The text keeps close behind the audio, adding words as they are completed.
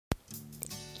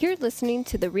You're listening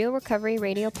to the Real Recovery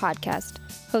Radio podcast,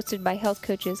 hosted by health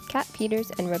coaches Kat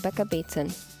Peters and Rebecca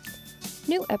Bateson.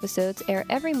 New episodes air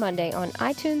every Monday on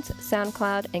iTunes,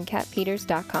 SoundCloud, and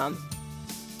katpeters.com.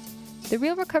 The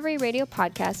Real Recovery Radio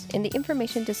podcast and the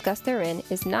information discussed therein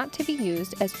is not to be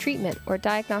used as treatment or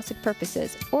diagnostic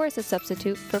purposes or as a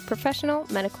substitute for professional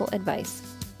medical advice.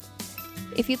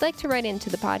 If you'd like to write into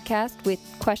the podcast with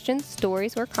questions,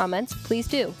 stories, or comments, please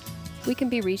do. We can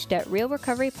be reached at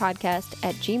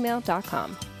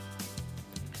realrecoverypodcast@gmail.com.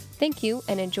 Thank you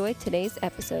and enjoy today's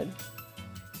episode.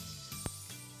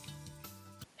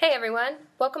 Hey everyone,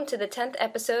 welcome to the 10th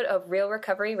episode of Real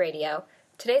Recovery Radio.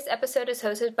 Today's episode is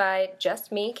hosted by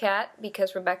just me, Kat,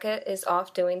 because Rebecca is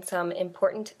off doing some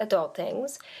important adult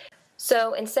things.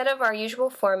 So instead of our usual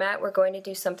format, we're going to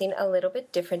do something a little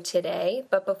bit different today.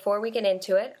 But before we get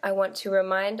into it, I want to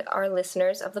remind our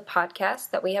listeners of the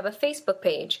podcast that we have a Facebook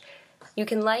page. You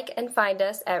can like and find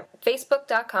us at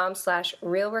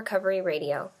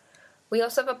facebook.com/realrecoveryradio. We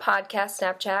also have a podcast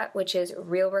Snapchat, which is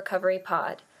Real Recovery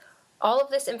Pod. All of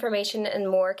this information and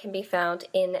more can be found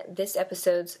in this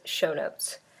episode's show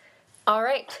notes. All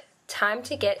right, time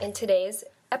to get in today's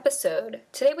episode.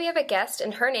 Today we have a guest,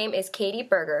 and her name is Katie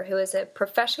Berger, who is a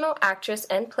professional actress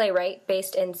and playwright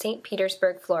based in St.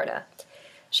 Petersburg, Florida.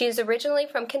 She is originally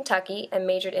from Kentucky and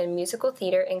majored in musical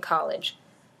theater in college.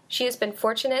 She has been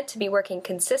fortunate to be working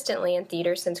consistently in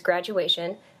theater since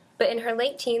graduation, but in her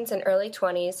late teens and early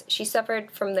 20s, she suffered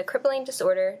from the crippling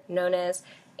disorder known as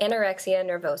anorexia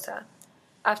nervosa.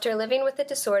 After living with the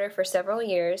disorder for several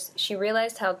years, she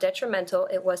realized how detrimental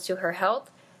it was to her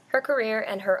health, her career,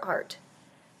 and her art.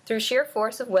 Through sheer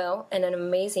force of will and an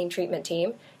amazing treatment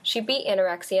team, she beat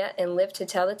anorexia and lived to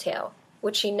tell the tale,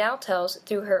 which she now tells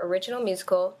through her original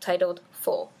musical titled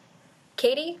Full.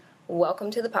 Katie,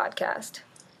 welcome to the podcast.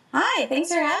 Hi, thanks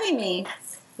for having me.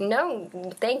 No,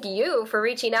 thank you for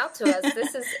reaching out to us.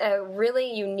 This is a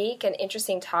really unique and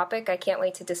interesting topic. I can't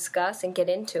wait to discuss and get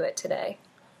into it today.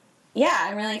 Yeah,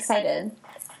 I'm really excited.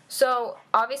 So,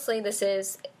 obviously, this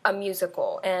is a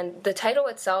musical, and the title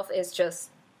itself is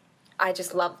I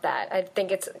just love that. I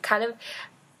think it's kind of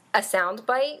a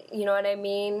soundbite, you know what I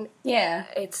mean? Yeah.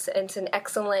 It's an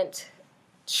excellent,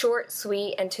 short,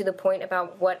 sweet, and to the point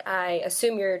about what I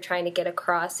assume you're trying to get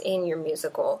across in your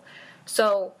musical.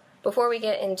 So, before we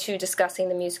get into discussing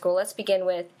the musical, let's begin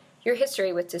with your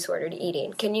history with disordered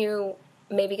eating. Can you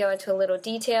maybe go into a little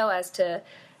detail as to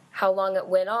how long it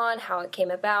went on, how it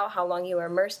came about, how long you were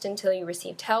immersed until you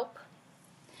received help?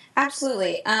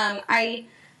 Absolutely. I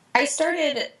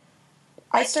started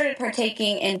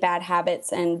partaking in bad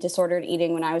habits and disordered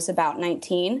eating when I was about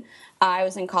 19. I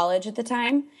was in college at the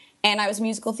time, and I was a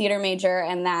musical theater major,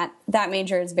 and that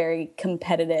major is very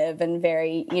competitive and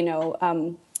very,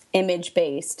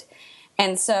 image-based.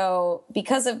 And so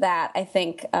because of that, I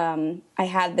think I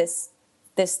had this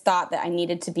thought that I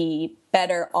needed to be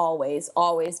better always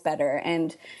better.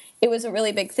 And it was a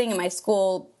really big thing in my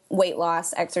school, weight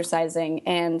loss, exercising.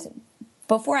 And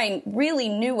before I really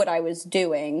knew what I was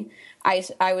doing, I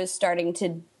was starting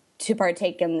to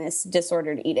partake in this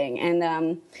disordered eating.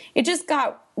 And it just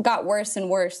got worse and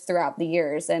worse throughout the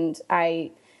years. And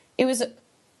it was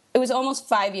almost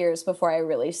 5 years before I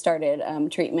really started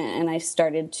treatment, and I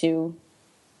started to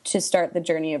start the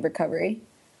journey of recovery.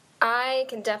 I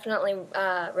can definitely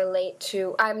relate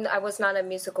to. I was not a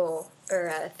musical or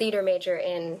a theater major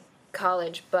in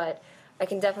college, but I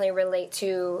can definitely relate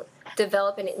to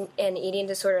developing an eating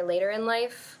disorder later in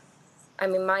life. I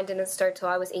mean, mine didn't start till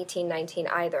I was 18, 19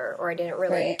 either, or I didn't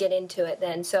really get into it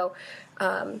then. So,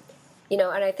 and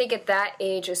I think at that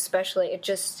age especially,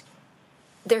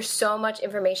 there's so much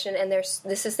information, and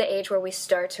this is the age where we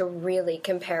start to really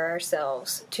compare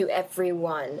ourselves to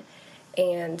everyone.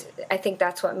 And I think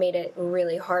that's what made it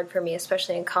really hard for me,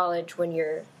 especially in college when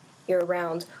you're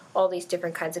around all these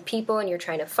different kinds of people and you're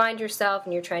trying to find yourself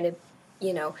and you're trying to,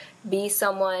 be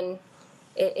someone.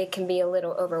 It can be a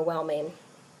little overwhelming.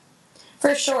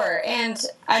 For sure. And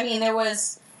I mean,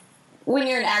 when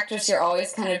you're an actress, you're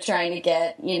always kind of trying to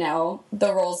get,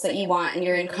 the roles that you want, and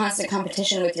you're in constant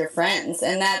competition with your friends.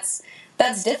 And that's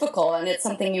difficult, and it's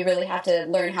something you really have to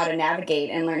learn how to navigate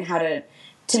and learn how to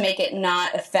make it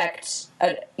not affect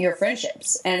your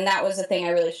friendships. And that was the thing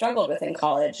I really struggled with in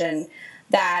college. And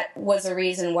that was a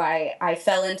reason why I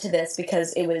fell into this,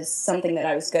 because it was something that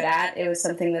I was good at. It was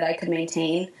something that I could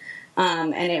maintain.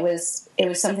 And it was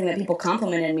something that people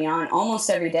complimented me on almost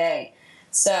every day.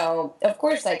 So, of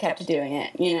course, I kept doing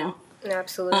it,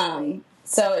 Absolutely.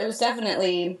 So it was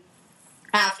definitely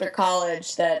after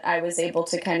college that I was able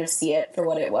to kind of see it for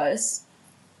what it was.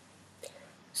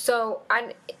 So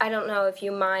I don't know if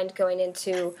you mind going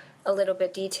into a little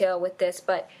bit detail with this,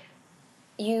 but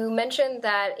you mentioned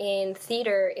that in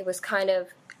theater it was kind of,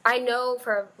 I know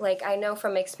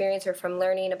from experience or from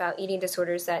learning about eating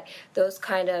disorders that those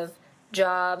kind of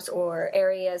jobs or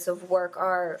areas of work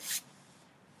are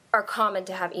common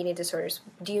to have eating disorders.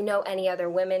 Do you know any other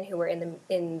women who were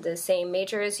in the same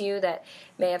major as you that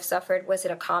may have suffered? Was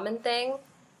it a common thing?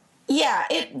 Yeah,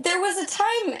 there was a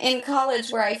time in college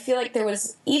where I feel like there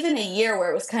was even a year where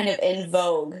it was kind of in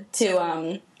vogue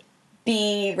to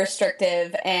be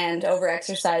restrictive and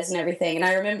overexercise and everything. And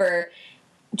I remember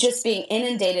just being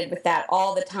inundated with that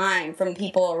all the time from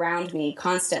people around me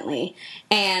constantly.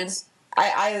 And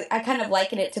I kind of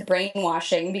liken it to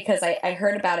brainwashing because I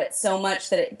heard about it so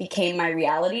much that it became my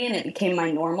reality and it became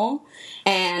my normal.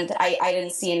 And I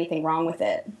didn't see anything wrong with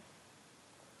it.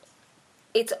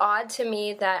 It's odd to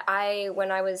me that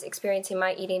when I was experiencing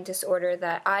my eating disorder,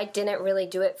 that I didn't really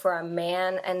do it for a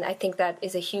man, and I think that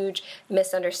is a huge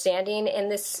misunderstanding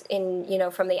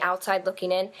from the outside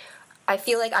looking in. I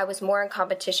feel like I was more in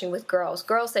competition with girls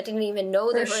that didn't even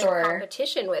know they were in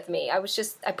competition with me.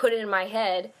 I put it in my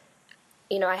head,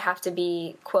 I have to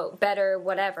be, quote, better,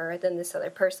 whatever, than this other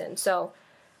person. So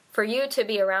for you to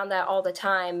be around that all the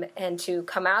time and to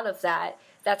come out of that,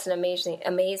 that's an amazing,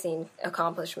 amazing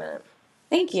accomplishment.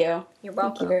 Thank you. You're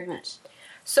welcome. Thank you very much.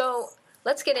 So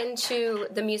let's get into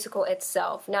the musical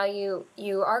itself. Now you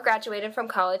are graduated from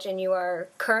college and you are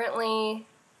currently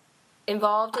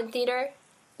involved in theater?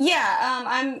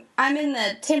 Yeah, I'm in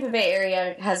the Tampa Bay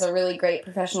area. It has a really great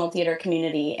professional theater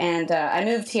community, and I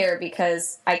moved here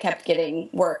because I kept getting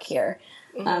work here,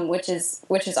 which is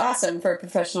awesome for a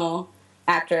professional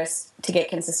actress to get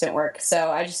consistent work. So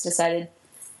I just decided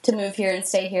to move here and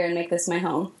stay here and make this my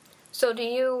home. So do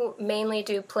you mainly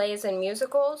do plays and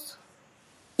musicals?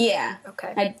 Yeah.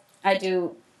 Okay. I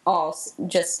do all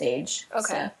just stage. Okay.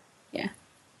 So, yeah.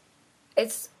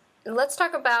 Let's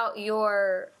talk about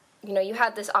you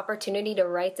had this opportunity to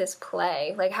write this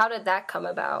play. Like, how did that come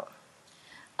about?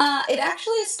 It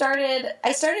actually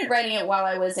I started writing it while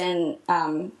I was in,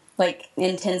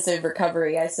 intensive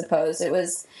recovery, I suppose. It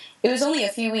was only a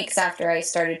few weeks after I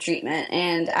started treatment,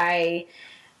 and I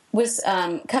was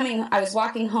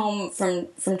walking home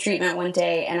from treatment one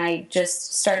day, and I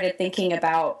just started thinking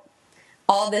about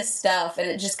all this stuff, and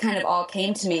it just kind of all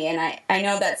came to me. And I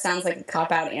know that sounds like a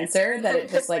cop-out answer, that it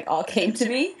just all came to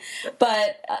me,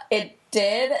 but it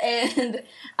did, and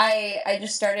I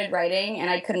just started writing, and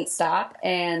I couldn't stop.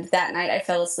 And that night I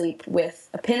fell asleep with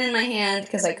a pen in my hand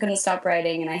because I couldn't stop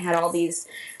writing, and I had all these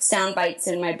sound bites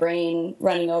in my brain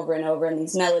running over and over, and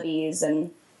these melodies,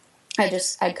 and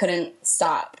I couldn't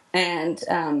stop. And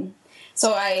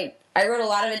so I wrote a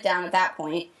lot of it down at that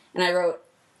point, and I wrote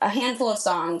a handful of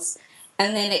songs.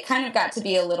 And then it kind of got to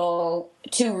be a little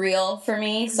too real for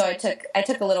me, so I took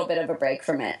a little bit of a break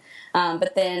from it.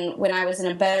 But then when I was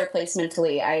in a better place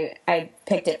mentally, I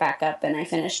picked it back up and I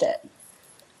finished it.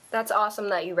 That's awesome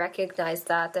that you recognized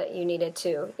that you needed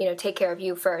to, take care of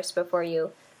you first before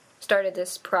you started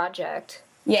this project.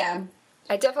 Yeah.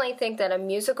 I definitely think that a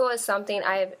musical is something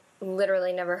I've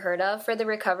literally never heard of for the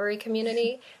recovery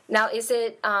community. Now, is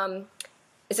it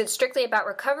strictly about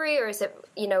recovery, or is it,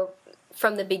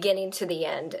 from the beginning to the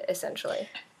end, essentially?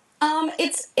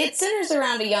 It centers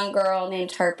around a young girl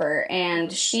named Harper,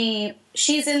 and she's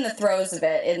in the throes of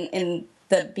it in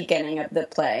the beginning of the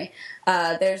play.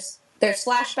 There's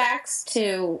flashbacks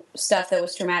to stuff that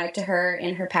was traumatic to her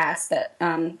in her past that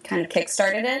kind of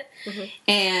kickstarted it,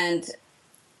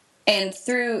 and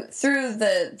through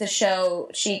the show,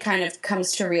 she kind of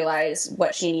comes to realize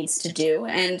what she needs to do.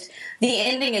 And the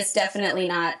ending is definitely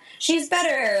not, she's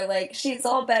better, she's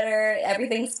all better,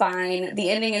 everything's fine.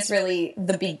 The ending is really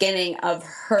the beginning of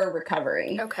her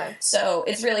recovery. Okay. So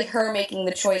it's really her making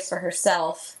the choice for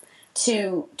herself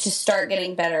to start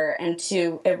getting better and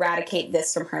to eradicate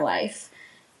this from her life.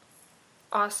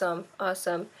 Awesome.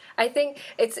 I think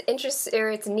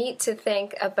it's neat to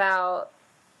think about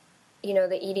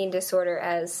the eating disorder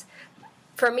as,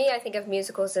 for me, I think of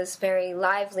musicals as very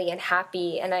lively and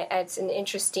happy, and it's an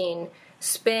interesting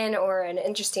spin or an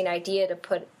interesting idea to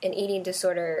put an eating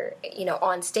disorder,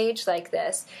 on stage like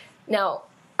this. Now,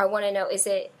 I want to know, is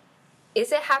it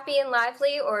happy and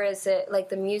lively, or is it like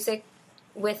the music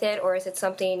with it, or is it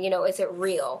something, is it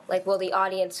real? Will the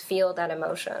audience feel that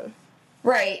emotion?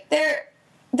 Right.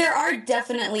 There are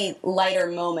definitely lighter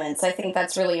moments. I think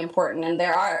that's really important, and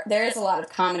there is a lot of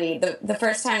comedy. The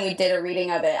first time we did a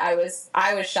reading of it, I was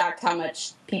shocked how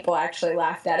much people actually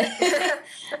laughed at it,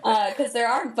 because there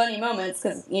are funny moments,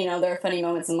 because there are funny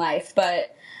moments in life,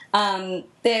 but it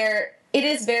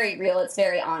is very real. It's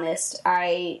very honest.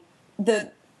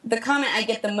 The the comment I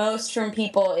get the most from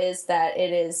people is that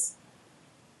it is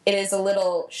a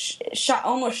little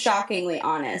almost shockingly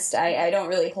honest. I don't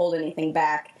really hold anything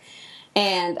back.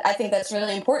 And I think that's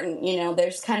really important. You know,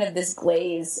 there's kind of this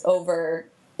glaze over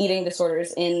eating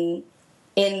disorders in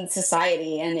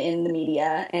society and in the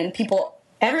media, and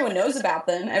everyone knows about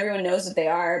them, everyone knows what they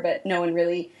are, but no one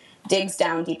really digs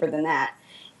down deeper than that.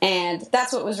 And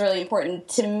that's what was really important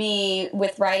to me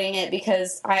with writing it,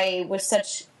 because I was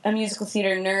such a musical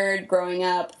theater nerd growing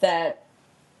up that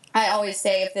I always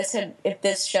say if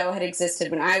this show had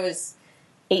existed when I was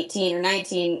 18 or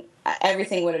 19,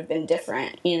 everything would have been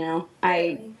different, you know.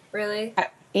 Really?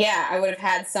 I would have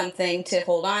had something to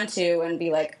hold on to and be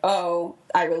like, oh,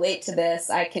 I relate to this.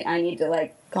 I need to,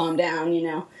 like, calm down, you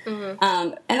know.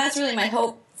 Mm-hmm. And that's really my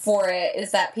hope for it,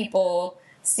 is that people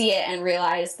see it and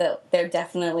realize that they're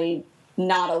definitely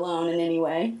not alone in any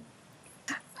way.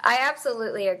 I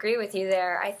absolutely agree with you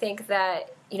there. I think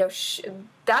that, you know,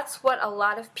 that's what a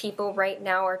lot of people right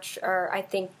now are, I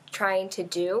think, trying to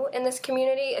do in this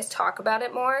community, is talk about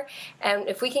it more. And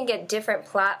if we can get different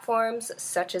platforms,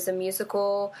 such as a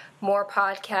musical, more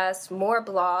podcasts, more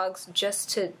blogs,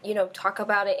 just to, you know, talk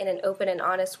about it in an open and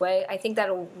honest way, I think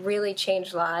that'll really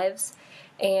change lives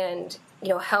and, you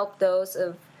know, help those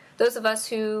of us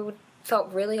who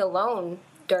felt really alone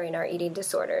during our eating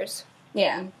disorders.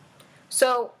 Yeah.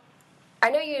 So, I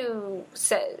know you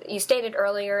stated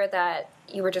earlier that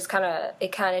you were just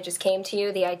it kind of just came to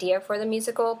you, the idea for the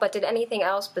musical, but did anything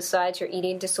else besides your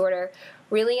eating disorder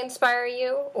really inspire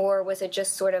you, or was it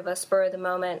just sort of a spur of the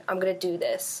moment, I'm going to do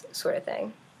this sort of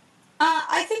thing?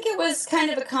 I think it was kind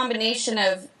of a combination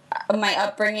of my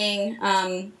upbringing.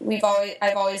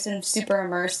 I've always been super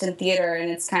immersed in theater, and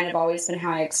it's kind of always been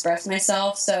how I express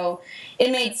myself, so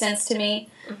it made sense to me.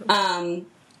 Mm-hmm.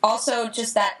 Also,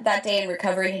 just that day in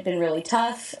recovery had been really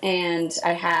tough, and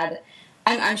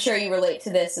I'm sure you relate to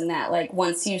this in that, like,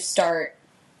 once you start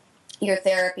your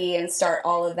therapy and start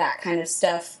all of that kind of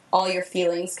stuff, all your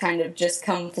feelings kind of just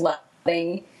come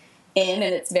flooding in,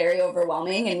 and it's very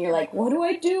overwhelming, and you're like, what do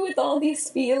I do with all these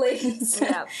feelings?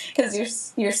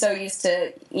 Because you're so used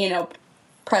to, you know,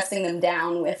 pressing them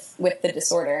down with the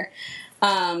disorder.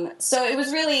 So it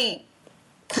was really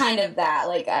kind of that,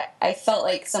 like, I felt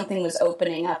like something was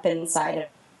opening up inside of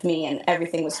me and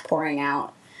everything was pouring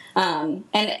out. And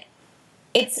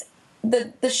it's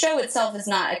the show itself is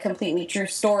not a completely true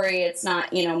story. It's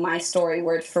not, you know, my story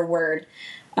word for word.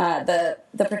 The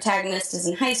protagonist is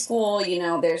in high school, you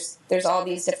know, there's all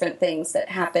these different things that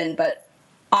happen, but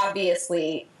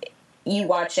obviously you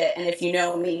watch it, and if you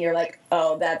know me, you're like,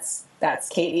 oh, that's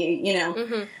Katie, you know.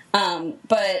 Mm-hmm.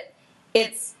 But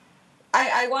it's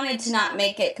I wanted to not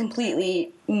make it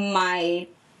completely my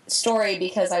story,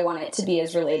 because I want it to be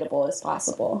as relatable as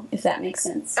possible, if that makes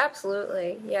sense.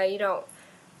 Absolutely. Yeah, you don't.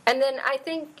 And then I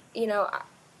think, you know,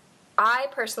 I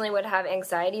personally would have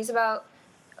anxieties about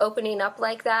opening up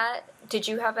like that. Did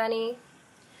you have any?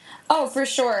 Oh, for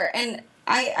sure. And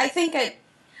I think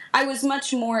I was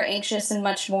much more anxious and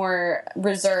much more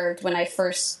reserved when I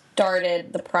first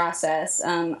started the process.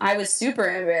 I was super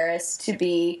embarrassed to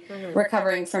be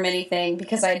recovering from anything,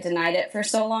 because I had denied it for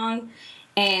so long.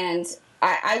 And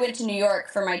I went to New York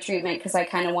for my treatment because I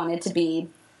kind of wanted to be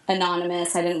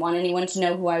anonymous. I didn't want anyone to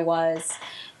know who I was.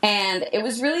 And it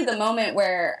was really the moment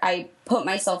where I put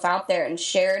myself out there and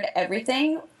shared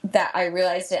everything that I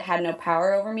realized it had no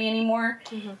power over me anymore.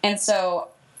 Mm-hmm. And so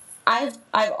I've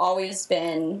always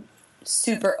been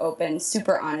super open,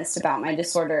 super honest about my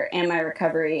disorder and my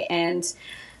recovery, and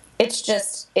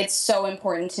it's so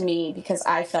important to me because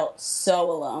I felt so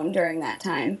alone during that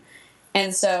time.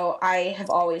 And so I have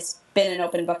always been an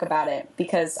open book about it,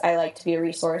 because I like to be a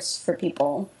resource for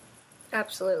people.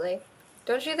 Absolutely.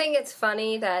 Don't you think it's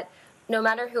funny that no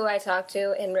matter who I talk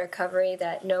to in recovery,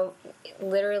 that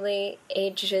literally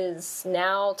ages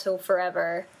now till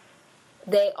forever,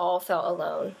 they all felt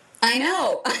alone? I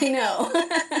know.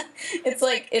 It's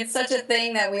like, it's such a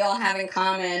thing that we all have in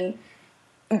common,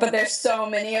 but there's so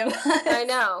many of us. I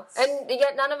know. And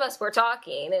yet none of us were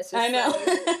talking. It's just, I know.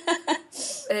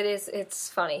 It's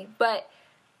funny. But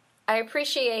I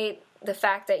appreciate the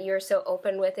fact that you're so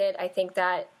open with it. I think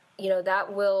that, you know,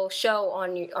 that will show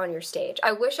on your stage.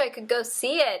 I wish I could go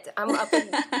see it. I'm up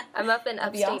in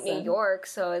upstate awesome. New York,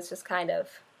 so it's just kind of,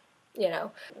 you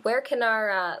know, where can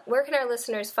our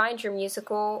listeners find your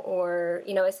musical, or,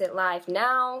 you know, is it live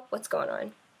now? What's going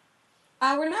on?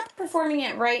 We're not performing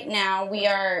it right now.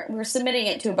 We're submitting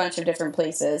it to a bunch of different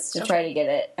places to try to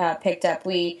get it picked up.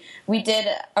 We did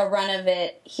a run of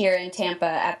it here in Tampa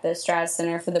at the Strass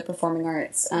Center for the Performing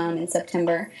Arts in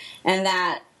September, and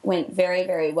that went very,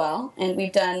 very well. And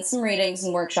we've done some readings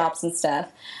and workshops and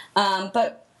stuff.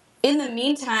 But in the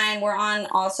meantime, we're on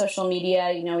all social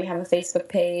media. You know, we have a Facebook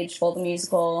page, Full the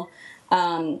Musical,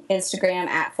 Instagram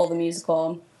at Full the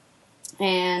Musical,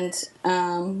 and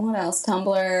what else?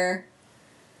 Tumblr,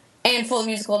 and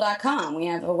fullthemusical.com. We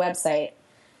have a website,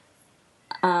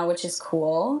 which is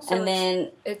cool. So and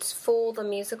then it's Full the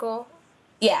Musical.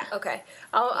 Yeah. Okay.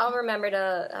 I'll remember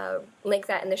to link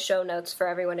that in the show notes for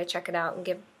everyone to check it out and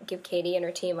give Katie and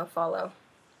her team a follow.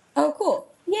 Oh, cool.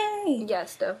 Yay.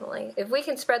 Yes, definitely. If we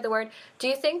can spread the word. Do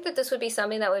you think that this would be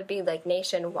something that would be like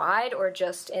nationwide or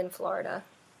just in Florida?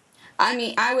 I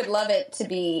mean, I would love it to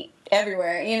be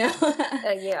everywhere, you know?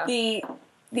 Yeah.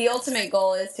 The ultimate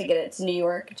goal is to get it to New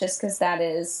York, just because that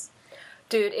is...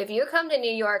 Dude, if you come to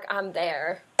New York, I'm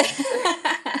there.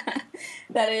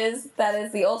 That is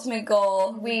the ultimate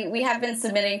goal. We have been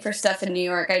submitting for stuff in New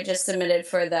York. I just submitted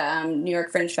for the New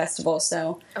York Fringe Festival,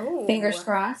 so fingers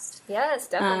crossed. Yes,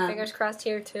 definitely fingers crossed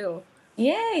here too.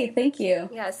 Yay, thank you.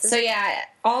 Yes. So yeah,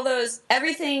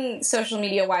 everything social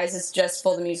media wise is just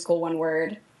Full the Musical, one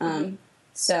word.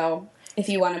 So if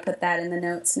you want to put that in the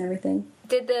notes and everything.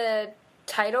 Did the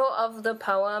title of the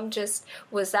poem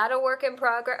was that a work in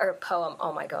progress or poem?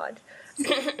 Oh my god.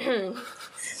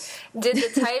 Did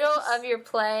the title of your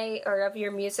play or of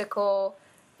your musical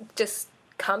just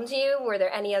come to you? Were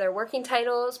there any other working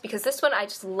titles? Because this one, I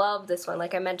just love this one,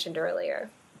 like I mentioned earlier.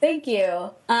 Thank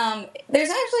you.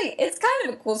 It's kind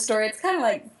of a cool story. It's kind of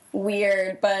like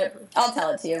weird, but I'll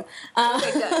tell it to you.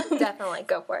 Okay, good. Definitely,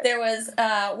 go for it. There was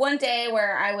one day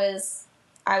where I was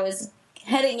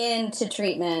heading into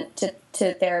treatment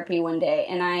to therapy one day,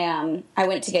 and I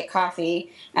went to get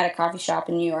coffee at a coffee shop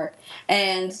in New York,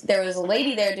 and there was a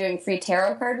lady there doing free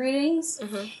tarot card readings,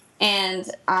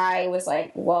 and I was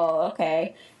like, well,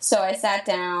 okay. So I sat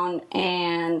down,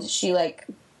 and she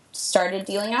started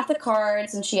dealing out the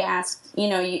cards, and she asked,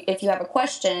 if you have a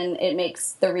question, it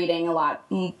makes the reading a lot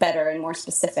better and more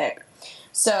specific.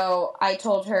 So I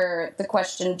told her the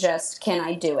question just, can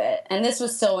I do it? And this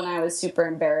was still when I was super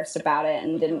embarrassed about it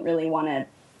and didn't really want to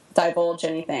divulge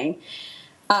anything.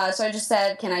 So I just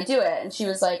said, can I do it? And she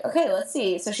was like, okay, let's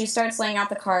see. So she starts laying out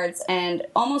the cards, and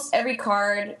almost every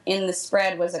card in the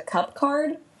spread was a cup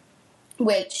card,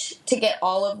 which to get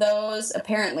all of those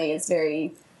apparently is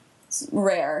very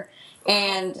rare.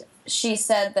 And she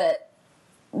said that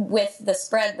with the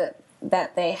spread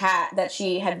that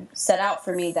she had set out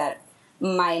for me, that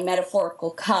my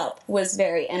metaphorical cup was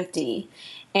very empty,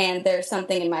 and there's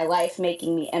something in my life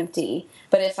making me empty.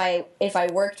 But if I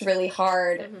worked really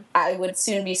hard, I would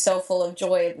soon be so full of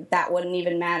joy that wouldn't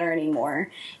even matter anymore.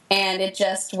 And it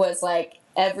just was like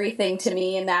everything to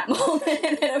me in that moment.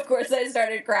 And of course I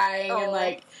started crying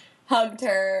and hugged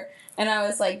her. And I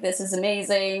was like, this is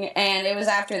amazing. And it was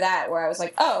after that where I was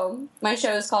like, oh, my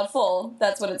show is called Full.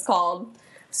 That's what it's called.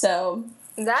 So...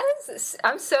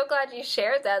 I'm so glad you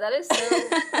shared that.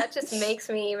 That just makes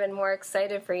me even more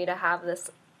excited for you to have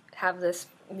this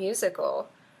musical.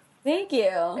 Thank you.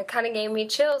 It kind of gave me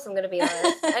chills, I'm going to be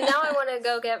honest. And now I want to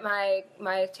go get my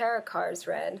tarot cards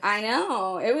read. I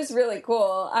know. It was really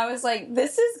cool. I was like,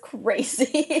 this is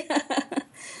crazy. I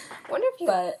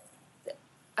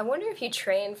wonder if you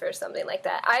train for something like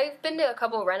that. I've been to a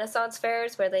couple Renaissance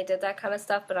fairs where they did that kind of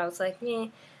stuff, but I was like,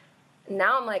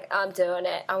 Now I'm like, I'm doing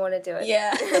it. I want to do it.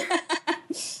 Yeah.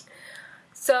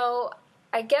 So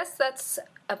I guess that's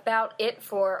about it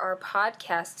for our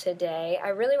podcast today. I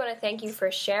really want to thank you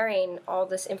for sharing all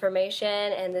this information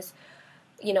and this,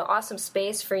 awesome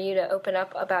space for you to open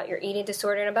up about your eating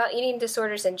disorder and about eating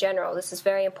disorders in general. This is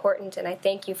very important, and I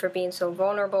thank you for being so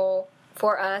vulnerable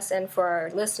for us and for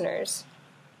our listeners.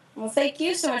 Well, thank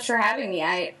you so much for having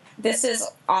me. This is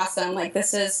awesome.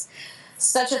 This is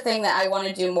such a thing that I want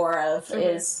to do more of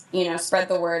is, spread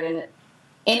the word in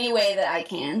any way that I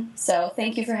can. So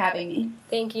thank you for having me.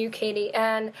 Thank you, Katie.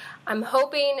 And I'm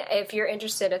hoping, if you're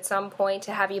interested at some point,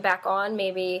 to have you back on,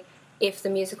 maybe if the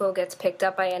musical gets picked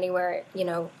up by anywhere,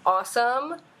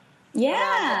 awesome.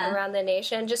 Yeah. Around the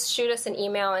nation. Just shoot us an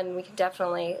email, and we could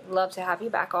definitely love to have you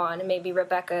back on, and maybe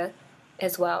Rebecca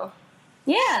as well.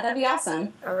 Yeah, that'd be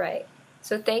awesome. All right.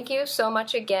 So thank you so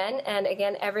much again. And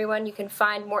again, everyone, you can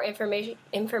find more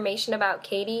information about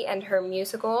Katie and her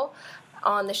musical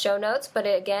on the show notes. But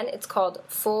again, it's called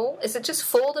Full. Is it just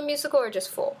Full the Musical or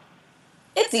just Full?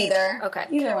 It's either. Okay.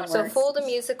 Either one So works. Full the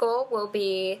Musical will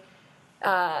be,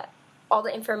 all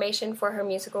the information for her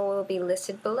musical will be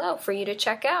listed below for you to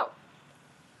check out.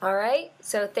 All right.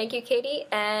 So thank you, Katie.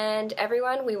 And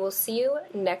everyone, we will see you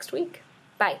next week.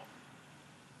 Bye.